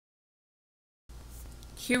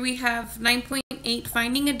Here we have 9.8,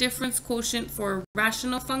 finding a difference quotient for a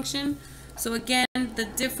rational function. So again, the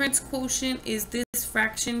difference quotient is this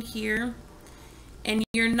fraction here. And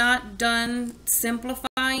you're not done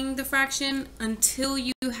simplifying the fraction until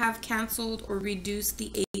you have canceled or reduced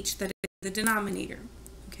the h that is the denominator.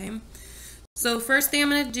 Okay? So first thing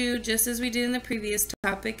I'm going to do, just as we did in the previous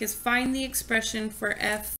topic, is find the expression for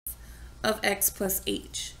f of x plus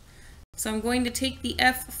h. So I'm going to take the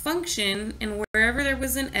f function, and wherever there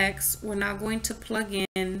was an x, we're now going to plug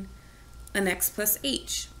in an x plus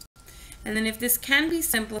h. And then if this can be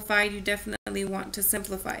simplified, you definitely want to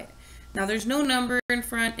simplify it. Now there's no number in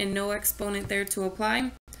front and no exponent there to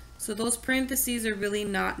apply, so those parentheses are really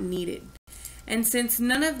not needed. And since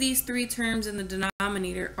none of these three terms in the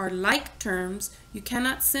denominator are like terms, you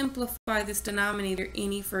cannot simplify this denominator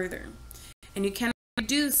any further. And you cannot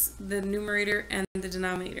reduce the numerator and the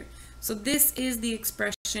denominator. So this is the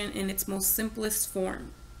expression in its most simplest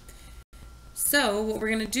form. So what we're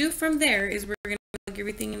going to do from there is we're going to plug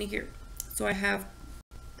everything into here. So I have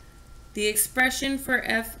the expression for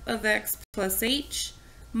f of x plus h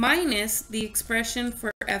minus the expression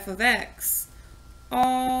for f of x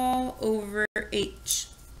all over h.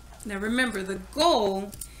 Now remember, the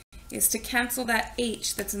goal is to cancel that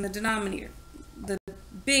h that's in the denominator, the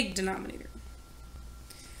big denominator.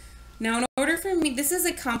 Now in order for me, this is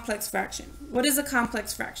a complex fraction. What is a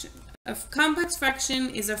complex fraction? A complex fraction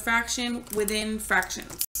is a fraction within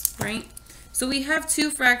fractions, right? So we have two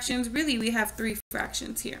fractions, really we have three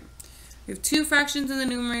fractions here. We have two fractions in the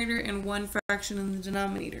numerator and one fraction in the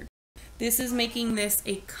denominator. This is making this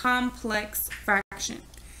a complex fraction.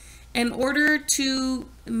 In order to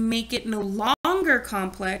make it no longer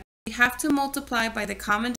complex, we have to multiply by the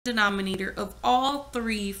common denominator of all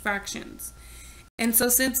three fractions. And so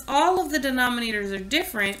since all of the denominators are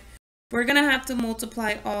different, we're going to have to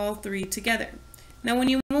multiply all three together. Now when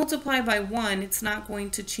you multiply by 1, it's not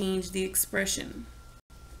going to change the expression.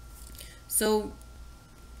 So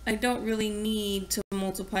I don't really need to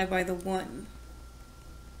multiply by the 1.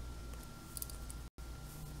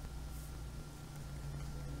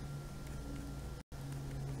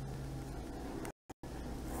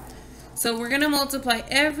 So we're going to multiply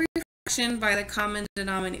every fraction by the common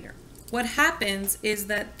denominator. What happens is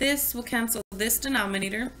that this will cancel this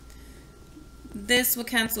denominator, this will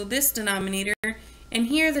cancel this denominator, and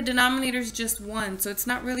here the denominator is just 1, so it's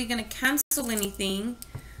not really going to cancel anything,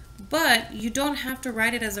 but you don't have to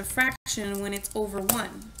write it as a fraction when it's over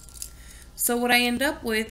 1. So what I end up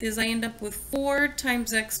with is I end up with 4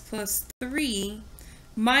 times x plus 3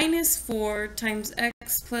 minus 4 times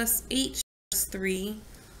x plus h plus 3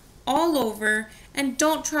 all over, and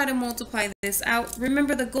don't try to multiply this out.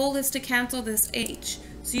 Remember, the goal is to cancel this h,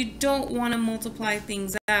 so you don't want to multiply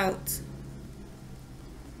things out.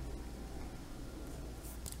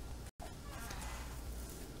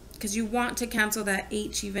 Because you want to cancel that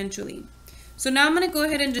h eventually. So now I'm going to go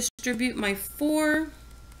ahead and distribute my 4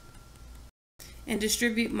 and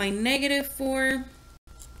distribute my negative 4.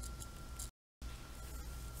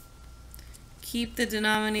 Keep the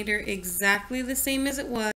denominator exactly the same as it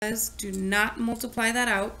was. Do not multiply that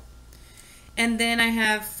out. And then I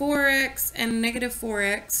have 4x and negative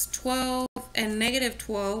 4x, 12 and negative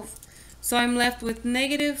 12. So I'm left with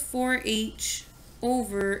negative 4h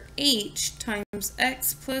over h times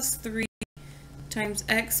x plus 3 times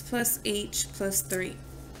x plus h plus 3.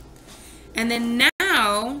 And then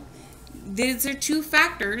now, these are two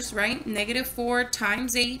factors, right? Negative 4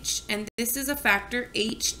 times h, and this is a factor,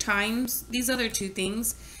 h times these other two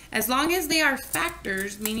things. As long as they are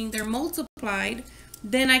factors, meaning they're multiplied,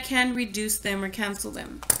 then I can reduce them or cancel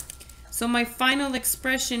them. So my final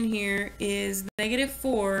expression here is negative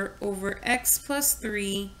 4 over x plus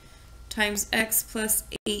 3 times x plus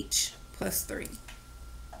h plus 3.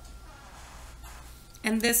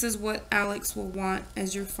 And this is what Alex will want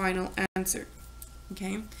as your final answer.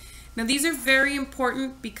 Okay? Now these are very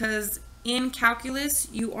important because in calculus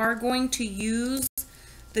you are going to use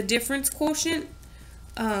the difference quotient.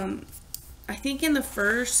 I think in the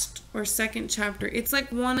first or second chapter, it's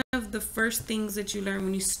like one of the first things that you learn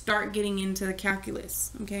when you start getting into the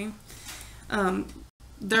calculus. Okay?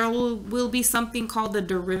 There will be something called the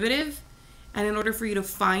derivative, and in order for you to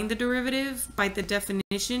find the derivative, by the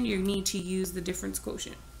definition, you need to use the difference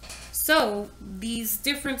quotient. So these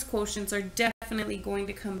difference quotients are definitely going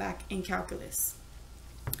to come back in calculus.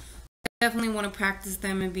 I definitely want to practice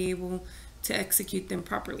them and be able to execute them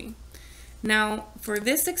properly. Now for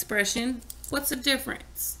this expression, what's the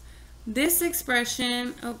difference? This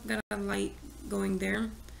expression, oh, got a light going there.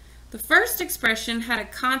 The first expression had a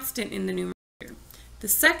constant in the numerator. The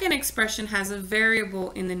second expression has a variable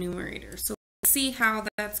in the numerator. So let's see how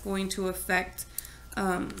that's going to affect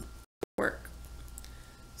work.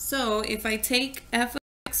 So if I take f of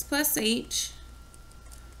x plus h,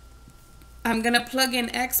 I'm going to plug in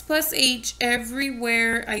x plus h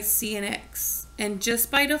everywhere I see an x. And just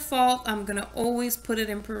by default, I'm going to always put it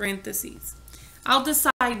in parentheses. I'll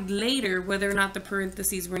decide later whether or not the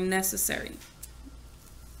parentheses were necessary.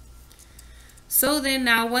 So then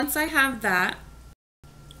now once I have that,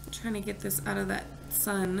 I'm trying to get this out of that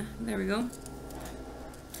sun. There we go.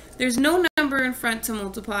 There's no number in front to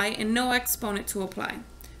multiply and no exponent to apply.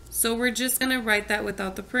 So we're just going to write that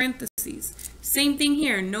without the parentheses. Same thing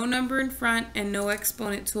here, no number in front and no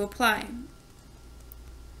exponent to apply.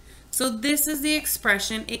 So this is the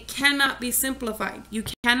expression. It cannot be simplified. You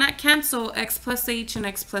cannot cancel x plus h and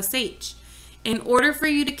x plus h. In order for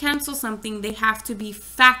you to cancel something, they have to be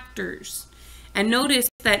factors. And notice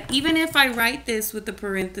that even if I write this with the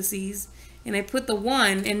parentheses and I put the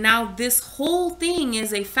 1 and now this whole thing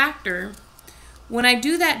is a factor, when I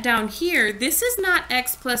do that down here, this is not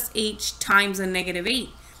x plus h times a negative 8.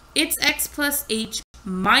 It's x plus h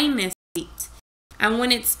minus 8. And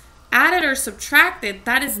when it's added or subtracted,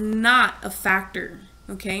 that is not a factor,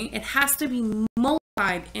 okay? It has to be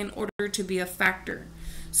multiplied in order to be a factor.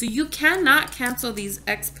 So you cannot cancel these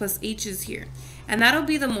x plus h's here. And that'll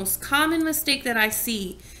be the most common mistake that I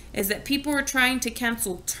see, is that people are trying to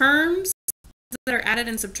cancel terms that are added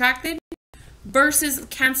and subtracted versus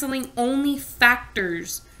canceling only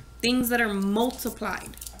factors, things that are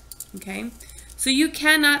multiplied, okay? So you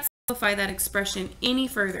cannot simplify that expression any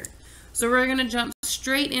further. So we're going to jump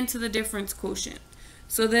straight into the difference quotient.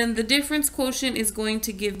 So then the difference quotient is going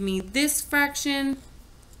to give me this fraction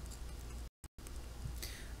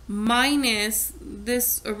minus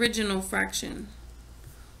this original fraction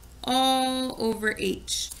all over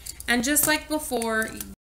h. And just like before,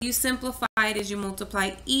 you simplify it as you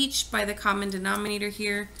multiply each by the common denominator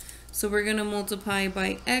here. So we're going to multiply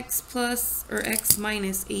by x plus, or x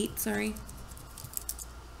minus 8, sorry.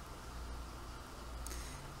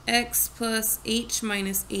 X plus h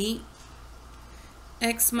minus 8,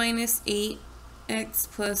 x minus 8, x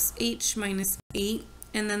plus h minus 8,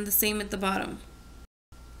 and then the same at the bottom.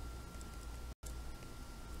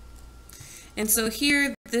 And so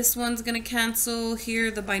here, this one's going to cancel.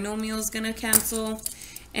 Here, the binomial is going to cancel.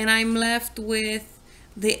 And I'm left with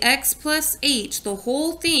the x plus h, the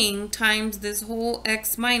whole thing, times this whole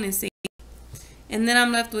x minus 8. And then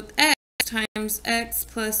I'm left with x times x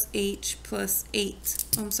plus h plus 8.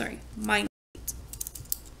 Oh, I'm sorry, minus 8.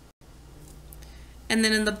 And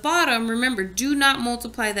then in the bottom, remember, do not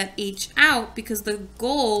multiply that h out because the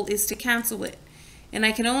goal is to cancel it. And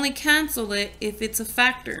I can only cancel it if it's a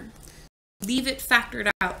factor. Leave it factored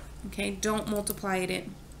out, okay? Don't multiply it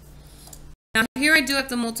in. Now here I do have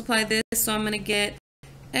to multiply this, so I'm going to get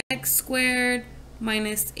x squared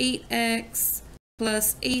minus 8x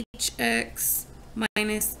plus hx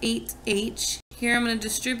minus 8h. Here I'm going to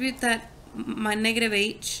distribute that, my negative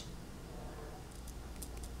h,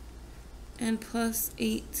 and plus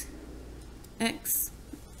 8x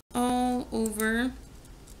all over .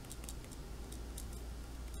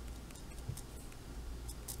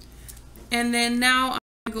 And then now I'm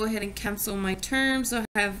going to go ahead and cancel my terms. So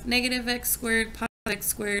I have negative x squared, positive x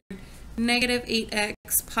squared, negative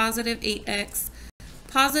 8x, positive 8x,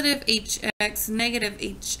 positive hx, negative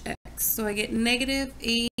hx. So I get negative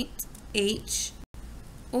 8h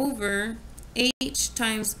over h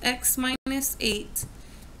times x minus 8,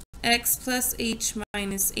 x plus h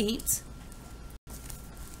minus 8.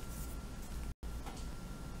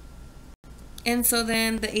 And so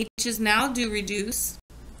then the h's now do reduce.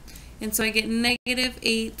 And so I get negative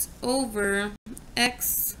 8 over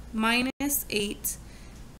x minus 8,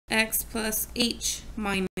 x plus h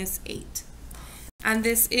minus 8. And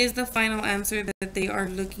this is the final answer that they are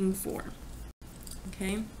looking for.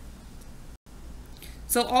 Okay.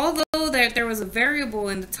 So although there was a variable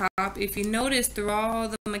in the top, if you notice through all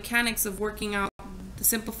the mechanics of working out,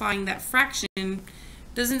 simplifying that fraction,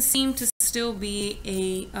 doesn't seem to still be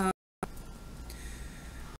a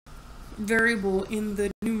variable in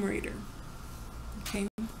the numerator. Okay.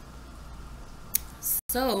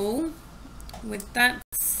 So with that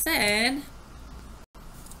said,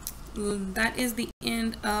 that is the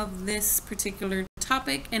end of this particular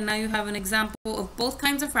topic, and now you have an example of both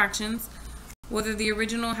kinds of fractions, whether the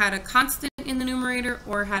original had a constant in the numerator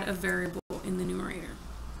or had a variable in the numerator.